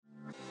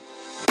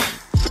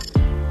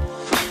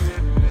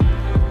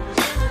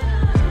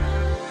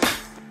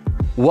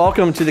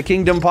Welcome to the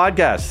Kingdom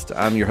Podcast.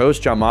 I'm your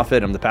host, John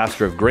Moffitt. I'm the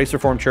pastor of Grace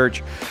Reformed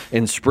Church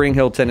in Spring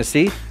Hill,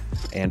 Tennessee,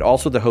 and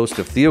also the host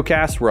of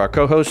Theocast. We're our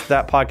co-host of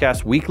that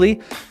podcast weekly.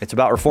 It's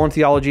about Reformed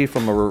theology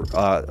from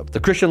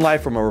the Christian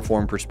life from a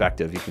Reformed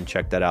perspective. You can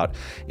check that out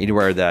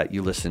anywhere that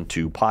you listen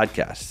to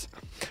podcasts.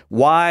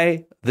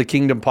 Why the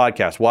Kingdom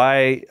Podcast?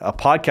 Why a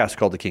podcast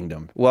called The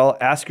Kingdom? Well,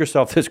 ask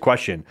yourself this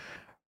question.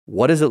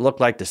 What does it look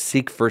like to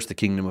seek first the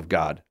kingdom of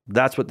God?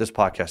 That's what this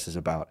podcast is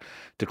about.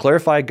 To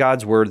clarify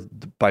God's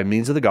word by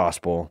means of the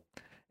gospel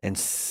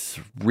and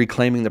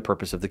reclaiming the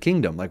purpose of the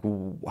kingdom. Like,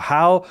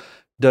 how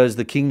does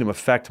the kingdom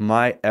affect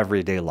my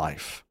everyday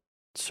life?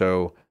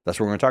 So that's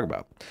what we're going to talk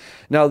about.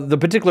 Now, the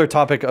particular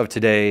topic of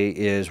today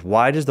is,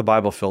 why does the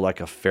Bible feel like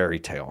a fairy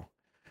tale?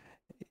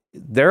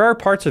 There are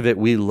parts of it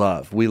we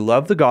love. We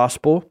love the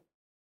gospel.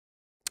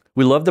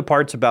 We love the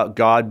parts about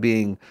God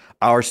being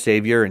our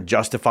Savior and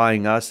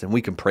justifying us, and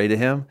we can pray to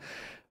Him.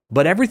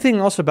 But everything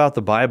else about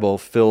the Bible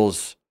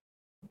feels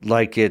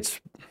like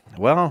it's,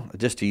 well,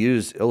 just to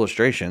use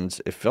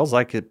illustrations, it feels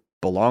like it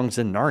belongs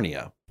in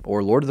Narnia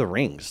or Lord of the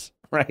Rings,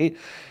 right?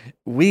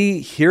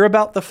 We hear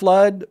about the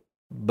flood,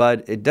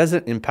 but it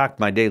doesn't impact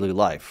my daily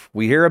life.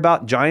 We hear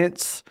about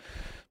giants.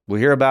 We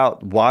hear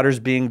about waters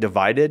being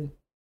divided,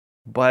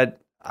 but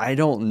I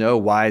don't know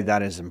why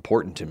that is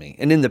important to me.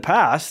 And in the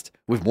past,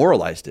 we've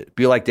moralized it.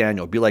 Be like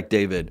Daniel, be like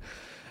David,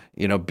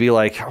 be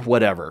like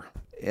whatever.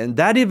 And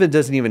that even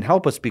doesn't even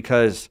help us,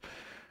 because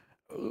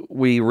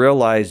we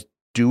realize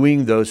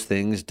doing those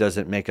things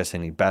doesn't make us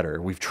any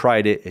better. We've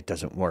tried it. It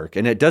doesn't work.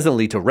 And it doesn't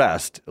lead to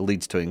rest. It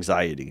leads to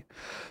anxiety.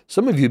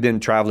 Some of you have been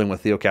traveling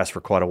with Theocast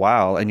for quite a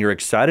while, and you're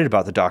excited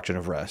about the doctrine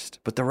of rest.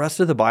 But the rest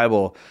of the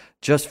Bible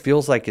just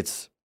feels like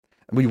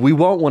we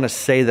won't want to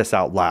say this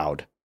out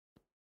loud,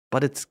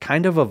 but it's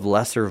kind of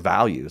lesser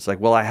value. It's like,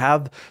 well, I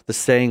have the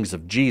sayings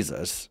of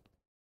Jesus,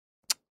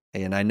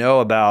 and I know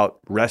about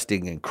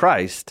resting in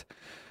Christ.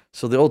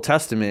 So the Old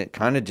Testament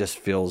kind of just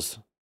feels,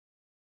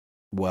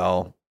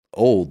 well,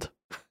 old.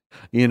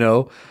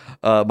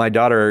 My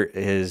daughter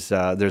is,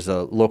 there's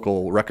a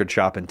local record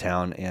shop in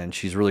town, and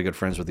she's really good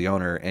friends with the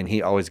owner, and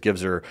he always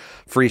gives her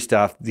free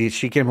stuff.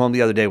 She came home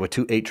the other day with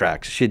 2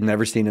 8-tracks. She'd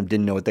never seen them,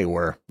 didn't know what they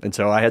were. And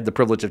so I had the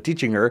privilege of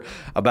teaching her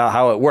about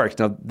how it works.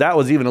 Now, that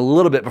was even a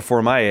little bit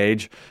before my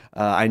age.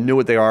 I knew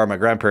what they are. My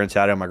grandparents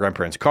had them. My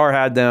grandparents' car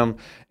had them.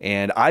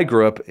 And I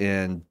grew up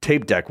in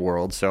tape deck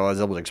world, so I was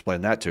able to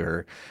explain that to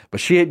her.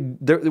 But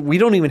we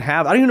don't even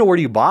have, I don't even know where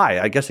do you buy.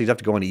 I guess you'd have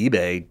to go on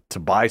eBay to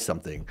buy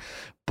something.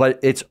 But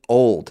it's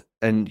old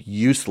and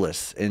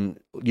useless. And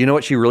you know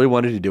what she really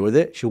wanted to do with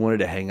it? She wanted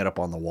to hang it up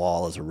on the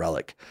wall as a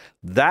relic.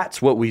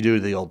 That's what we do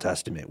to the Old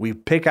Testament. We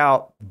pick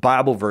out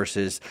Bible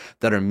verses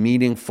that are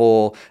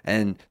meaningful,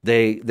 and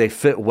they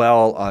fit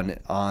well on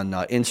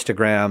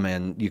Instagram,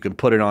 and you can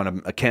put it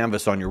on a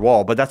canvas on your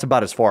wall. But that's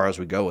about as far as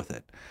we go with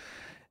it.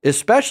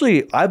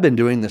 Especially, I've been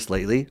doing this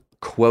lately,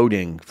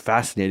 quoting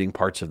fascinating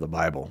parts of the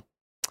Bible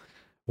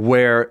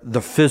where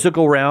the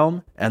physical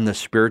realm and the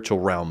spiritual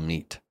realm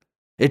meet.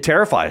 It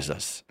terrifies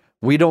us.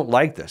 We don't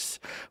like this.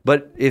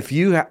 But if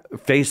you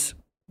face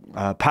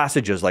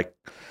passages like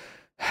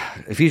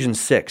Ephesians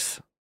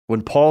 6,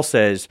 when Paul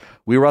says,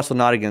 we wrestle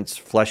not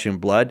against flesh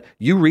and blood,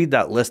 you read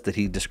that list that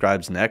he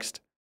describes next.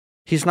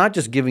 He's not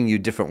just giving you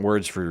different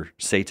words for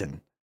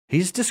Satan.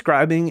 He's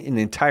describing an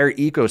entire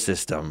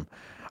ecosystem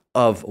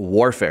of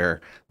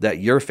warfare that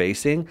you're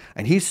facing.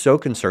 And he's so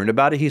concerned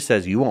about it, he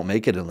says, you won't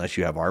make it unless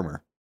you have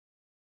armor.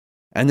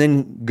 And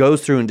then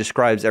goes through and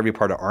describes every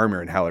part of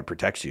armor and how it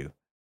protects you.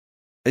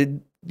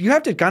 You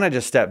have to kind of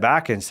just step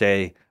back and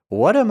say,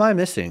 what am I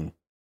missing?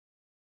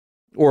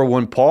 Or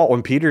when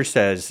Peter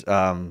says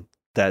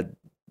that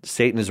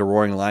Satan is a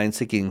roaring lion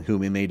seeking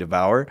whom he may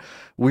devour,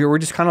 we were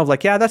just kind of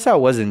like, yeah, that's how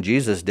it was in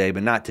Jesus' day,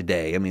 but not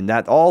today. I mean,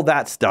 all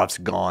that stuff's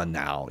gone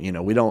now.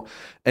 We don't.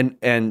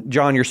 And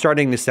John, you're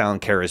starting to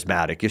sound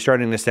charismatic. You're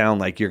starting to sound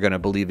like you're going to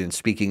believe in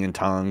speaking in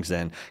tongues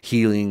and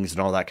healings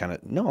and all that kind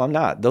of. No, I'm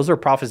not. Those are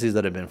prophecies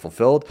that have been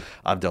fulfilled.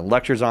 I've done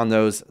lectures on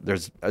those.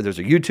 There's a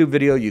YouTube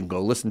video. You can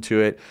go listen to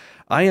it.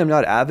 I am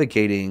not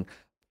advocating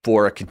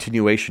for a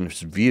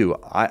continuationist view.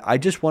 I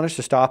just want us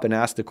to stop and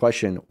ask the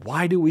question,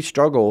 why do we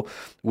struggle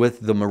with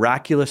the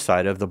miraculous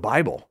side of the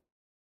Bible?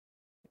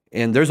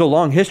 And there's a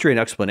long history and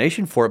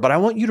explanation for it, but I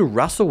want you to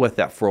wrestle with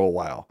that for a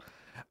while.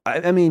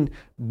 I mean,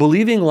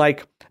 believing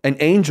like an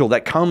angel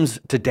that comes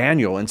to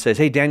Daniel and says,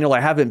 hey, Daniel, I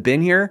haven't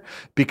been here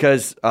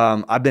because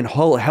I've been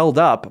held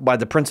up by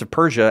the Prince of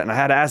Persia, and I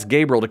had to ask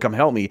Gabriel to come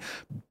help me.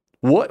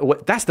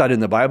 What? That's not in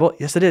the Bible.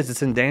 Yes, it is.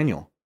 It's in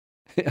Daniel.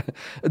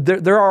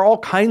 There are all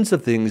kinds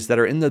of things that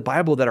are in the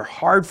Bible that are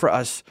hard for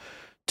us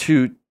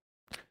to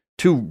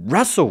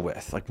wrestle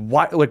with. Like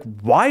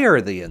why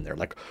are they in there?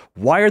 Like,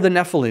 why are the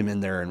Nephilim in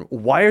there? And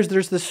why is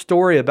there's this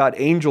story about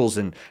angels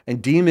and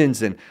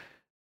demons, and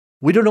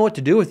we don't know what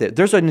to do with it.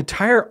 There's an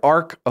entire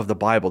arc of the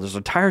Bible. There's an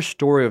entire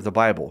story of the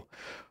Bible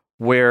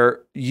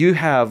where you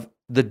have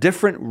the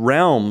different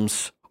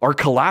realms are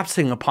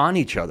collapsing upon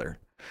each other.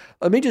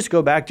 Let me just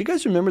go back. Do you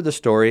guys remember the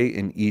story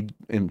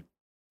in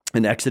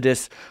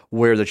Exodus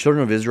where the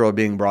children of Israel are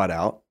being brought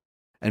out?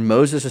 And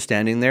Moses is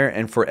standing there,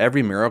 and for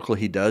every miracle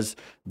he does,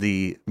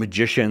 the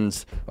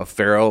magicians of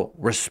Pharaoh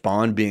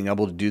respond being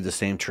able to do the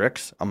same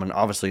tricks. I mean,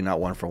 obviously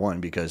not one for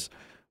one, because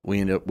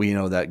we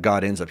know that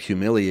God ends up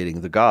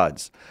humiliating the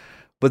gods.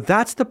 But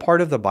that's the part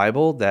of the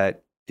Bible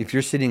that if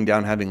you're sitting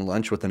down having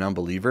lunch with an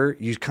unbeliever,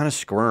 you kind of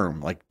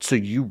squirm. Like, so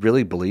you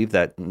really believe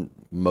that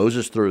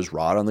Moses threw his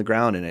rod on the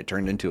ground and it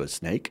turned into a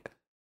snake?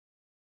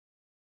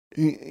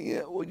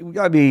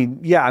 I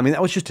mean,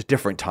 that was just a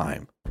different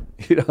time.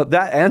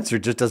 That answer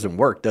just doesn't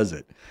work, does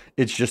it?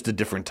 It's just a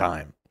different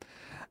time.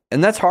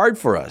 And that's hard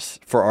for us,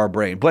 for our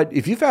brain. But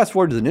if you fast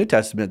forward to the New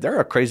Testament, there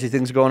are crazy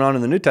things going on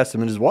in the New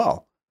Testament as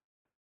well.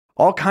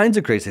 All kinds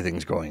of crazy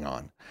things going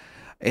on.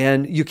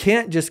 And you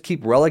can't just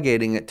keep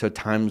relegating it to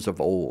times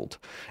of old.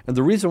 And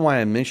the reason why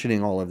I'm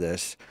mentioning all of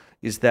this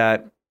is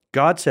that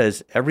God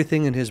says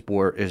everything in his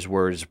word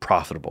is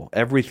profitable.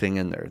 Everything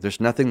in there.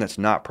 There's nothing that's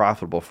not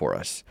profitable for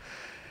us.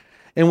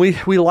 And we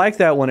like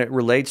that when it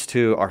relates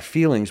to our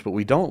feelings, but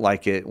we don't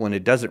like it when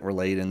it doesn't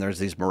relate and there's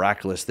these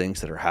miraculous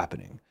things that are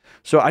happening.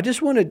 So I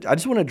just want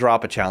to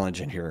drop a challenge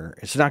in here.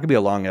 It's not going to be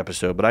a long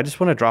episode, but I just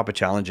want to drop a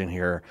challenge in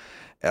here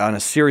on a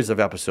series of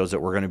episodes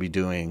that we're going to be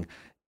doing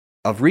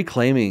of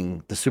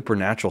reclaiming the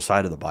supernatural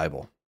side of the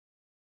Bible.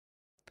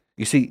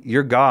 You see,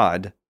 your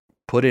God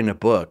put in a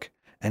book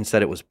and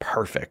said it was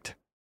perfect.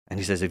 And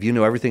he says, if you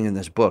know everything in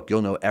this book,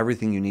 you'll know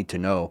everything you need to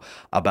know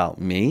about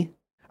me,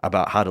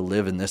 about how to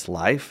live in this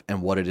life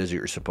and what it is that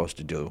you're supposed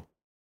to do.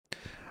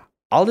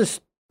 I'll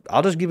just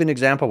give you an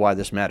example why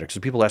this matters. Because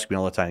people ask me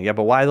all the time, yeah,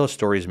 but why those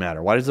stories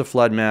matter? Why does the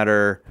flood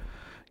matter?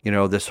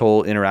 This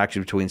whole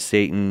interaction between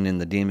Satan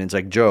and the demons,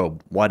 like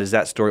Job, why does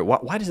that story,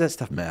 why does that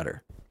stuff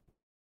matter?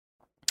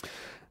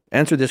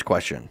 Answer this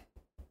question.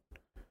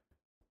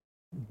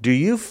 Do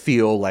you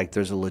feel like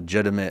there's a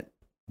legitimate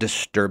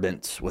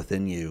disturbance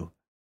within you,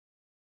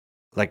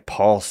 like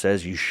Paul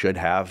says you should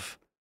have?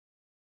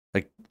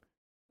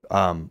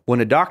 When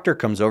a doctor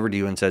comes over to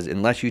you and says,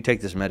 unless you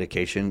take this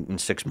medication, in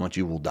 6 months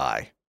you will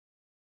die.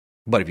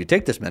 But if you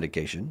take this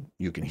medication,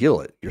 you can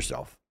heal it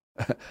yourself.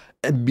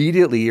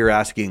 Immediately you're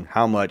asking,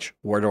 how much,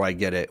 where do I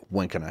get it,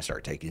 when can I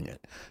start taking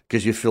it?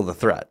 Because you feel the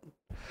threat.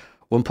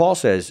 When Paul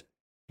says,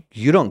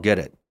 you don't get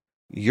it,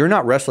 you're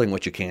not wrestling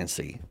what you can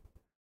see.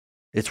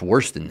 It's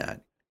worse than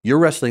that. You're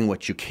wrestling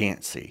what you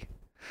can't see.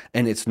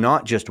 And it's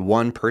not just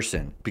one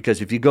person,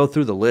 because if you go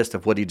through the list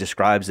of what he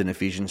describes in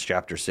Ephesians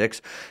chapter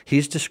 6,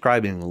 he's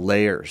describing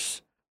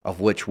layers of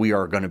which we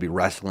are going to be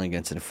wrestling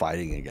against and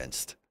fighting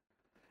against.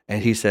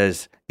 And he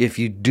says, if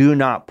you do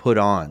not put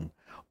on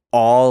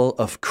all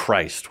of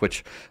Christ,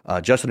 which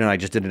Justin and I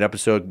just did an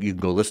episode, you can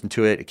go listen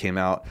to it. It came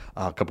out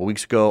a couple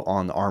weeks ago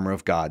on the armor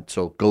of God.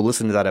 So go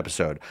listen to that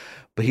episode.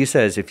 But he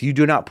says, if you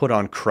do not put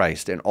on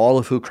Christ and all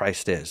of who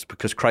Christ is,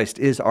 because Christ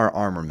is our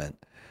armament,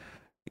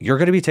 you're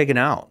going to be taken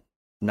out.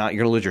 Not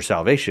you're going to lose your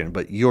salvation,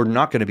 but you're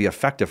not going to be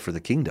effective for the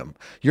kingdom.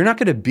 You're not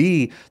going to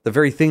be the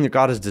very thing that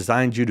God has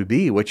designed you to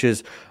be, which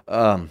is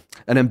an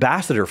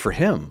ambassador for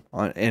him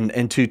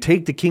and to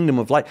take the kingdom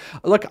of light.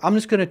 Look, I'm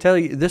just going to tell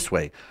you this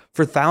way.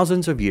 For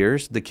thousands of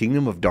years, the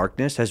kingdom of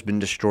darkness has been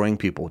destroying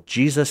people.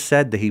 Jesus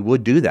said that he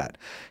would do that.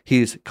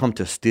 He's come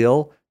to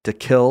steal, to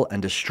kill,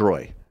 and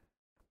destroy.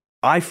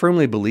 I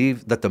firmly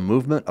believe that the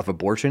movement of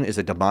abortion is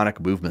a demonic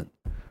movement.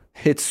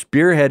 It's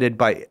spearheaded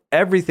by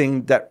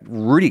everything that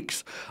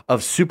reeks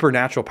of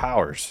supernatural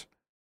powers.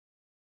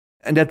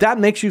 And if that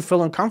makes you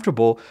feel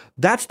uncomfortable,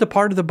 that's the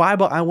part of the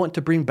Bible I want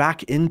to bring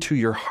back into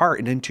your heart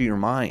and into your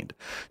mind.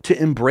 To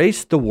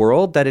embrace the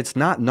world, that it's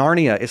not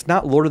Narnia, it's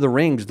not Lord of the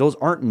Rings, those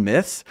aren't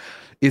myths.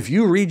 If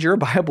you read your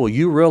Bible,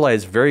 you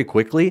realize very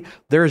quickly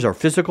there is a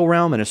physical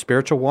realm and a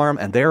spiritual realm,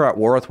 and they are at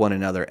war with one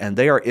another, and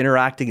they are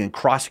interacting and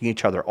crossing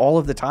each other all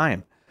of the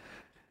time.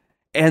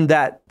 And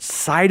that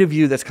side of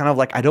you that's kind of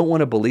like, I don't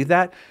want to believe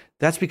that,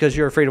 that's because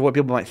you're afraid of what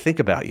people might think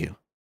about you.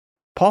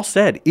 Paul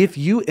said, if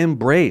you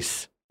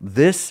embrace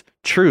this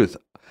truth,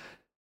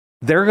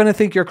 they're going to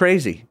think you're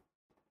crazy.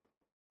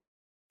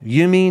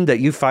 You mean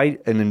that you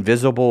fight an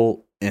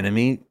invisible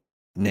enemy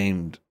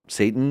named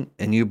Satan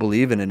and you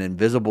believe in an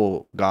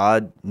invisible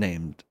God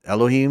named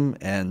Elohim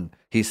and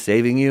he's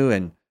saving you?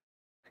 And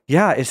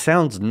yeah, it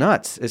sounds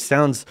nuts. It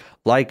sounds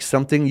like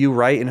something you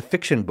write in a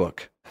fiction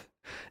book.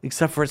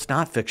 Except for it's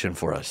not fiction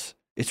for us.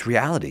 It's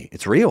reality.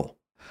 It's real.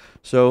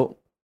 So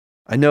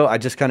I know I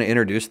just kind of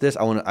introduced this.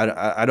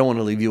 I don't want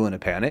to leave you in a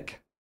panic.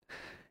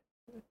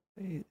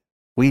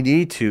 We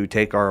need to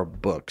take our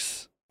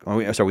books.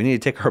 We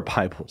need to take our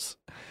Bibles.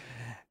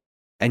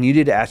 And you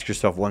need to ask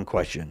yourself one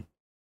question.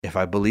 If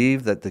I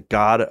believe that the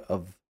God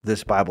of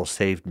this Bible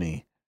saved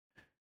me,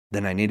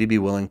 then I need to be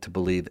willing to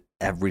believe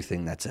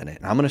everything that's in it.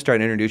 And I'm going to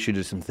start introducing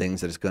you to some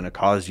things that is going to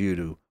cause you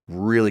to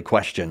really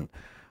question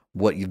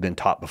what you've been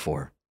taught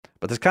before.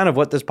 But that's kind of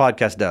what this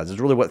podcast does.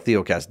 It's really what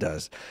Theocast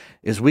does,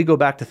 is we go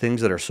back to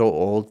things that are so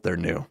old, they're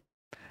new.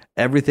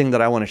 Everything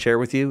that I want to share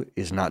with you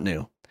is not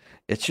new.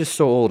 It's just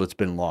so old, it's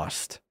been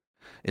lost.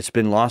 It's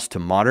been lost to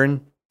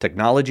modern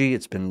technology.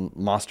 It's been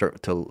lost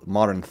to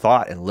modern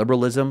thought and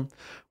liberalism,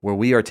 where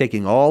we are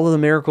taking all of the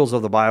miracles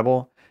of the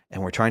Bible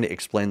and we're trying to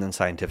explain them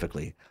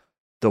scientifically.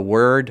 The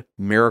word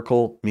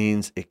miracle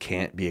means it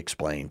can't be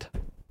explained.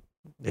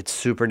 It's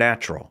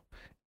supernatural.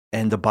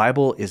 And the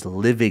Bible is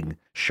living,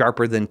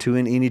 sharper than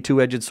any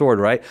two-edged sword,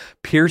 right?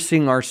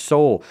 Piercing our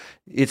soul.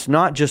 It's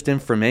not just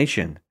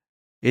information.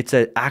 It's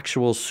an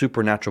actual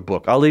supernatural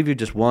book. I'll leave you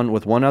just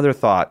with one other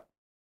thought,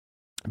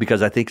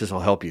 because I think this will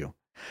help you.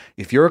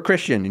 If you're a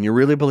Christian and you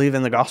really believe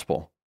in the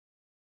gospel,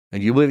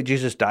 and you believe that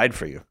Jesus died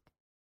for you,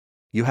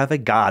 you have a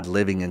God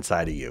living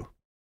inside of you.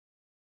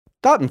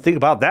 Stop and think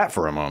about that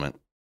for a moment.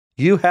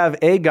 You have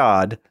a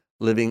God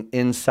living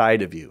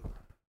inside of you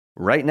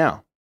right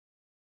now,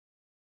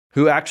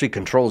 who actually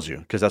controls you,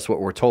 because that's what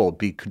we're told,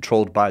 be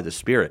controlled by the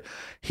Spirit.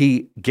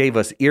 He gave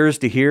us ears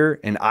to hear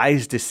and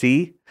eyes to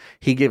see.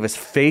 He gave us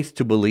faith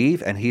to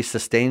believe, and he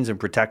sustains and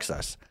protects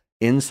us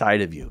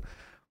inside of you.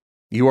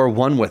 You are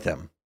one with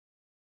him.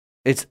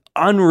 It's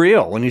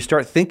unreal when you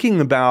start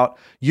thinking about,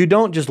 you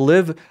don't just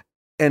live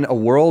in a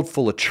world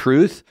full of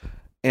truth,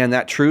 and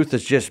that truth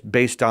is just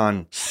based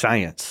on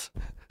science.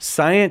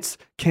 Science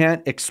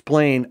can't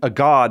explain a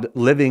God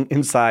living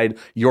inside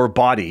your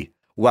body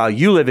while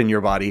you live in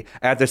your body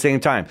at the same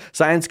time.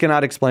 Science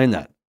cannot explain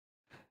that.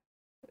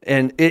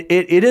 And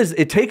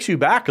it takes you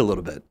back a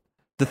little bit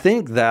to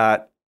think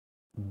that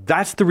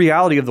that's the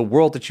reality of the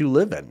world that you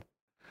live in.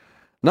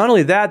 Not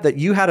only that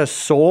you had a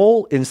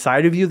soul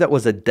inside of you that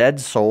was a dead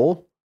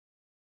soul,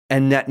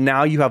 and that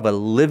now you have a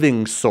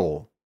living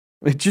soul.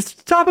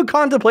 Just stop and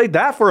contemplate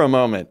that for a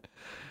moment.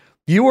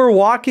 You were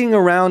walking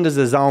around as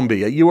a zombie.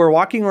 You were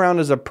walking around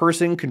as a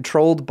person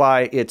controlled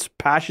by its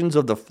passions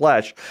of the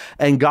flesh.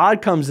 And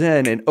God comes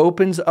in and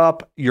opens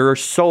up your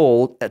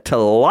soul to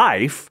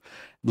life,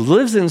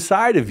 lives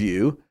inside of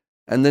you,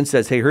 and then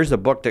says, hey, here's a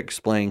book to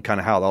explain kind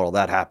of how all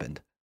that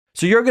happened.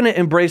 So you're going to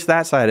embrace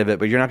that side of it,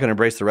 but you're not going to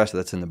embrace the rest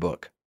that's in the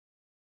book.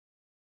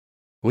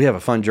 We have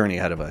a fun journey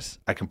ahead of us.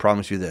 I can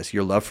promise you this.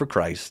 Your love for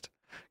Christ,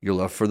 your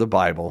love for the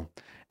Bible,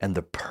 and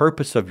the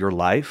purpose of your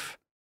life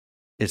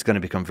is going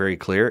to become very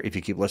clear if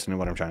you keep listening to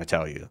what I'm trying to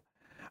tell you.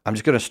 I'm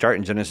just going to start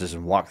in Genesis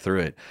and walk through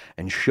it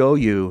and show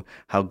you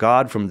how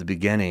God from the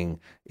beginning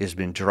has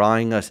been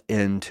drawing us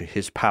into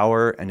his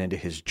power and into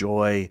his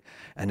joy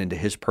and into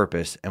his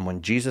purpose. And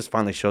when Jesus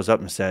finally shows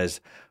up and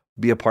says,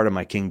 be a part of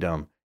my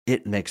kingdom,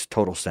 it makes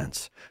total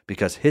sense,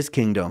 because his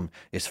kingdom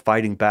is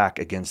fighting back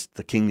against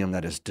the kingdom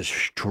that is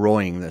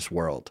destroying this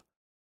world.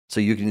 So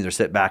you can either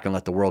sit back and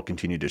let the world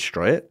continue to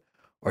destroy it,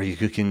 or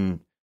you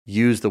can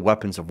use the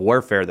weapons of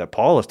warfare that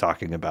Paul is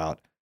talking about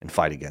and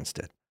fight against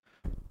it.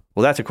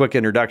 Well, that's a quick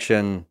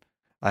introduction.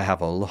 I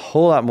have a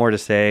whole lot more to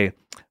say,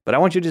 but I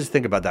want you to just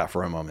think about that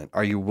for a moment.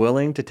 Are you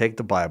willing to take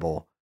the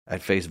Bible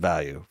at face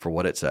value for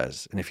what it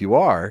says? And if you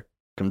are,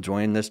 come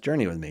join this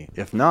journey with me.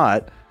 If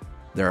not,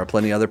 there are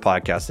plenty of other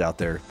podcasts out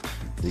there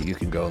that you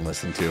can go and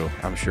listen to.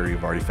 I'm sure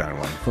you've already found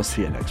one. We'll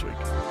see you next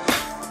week.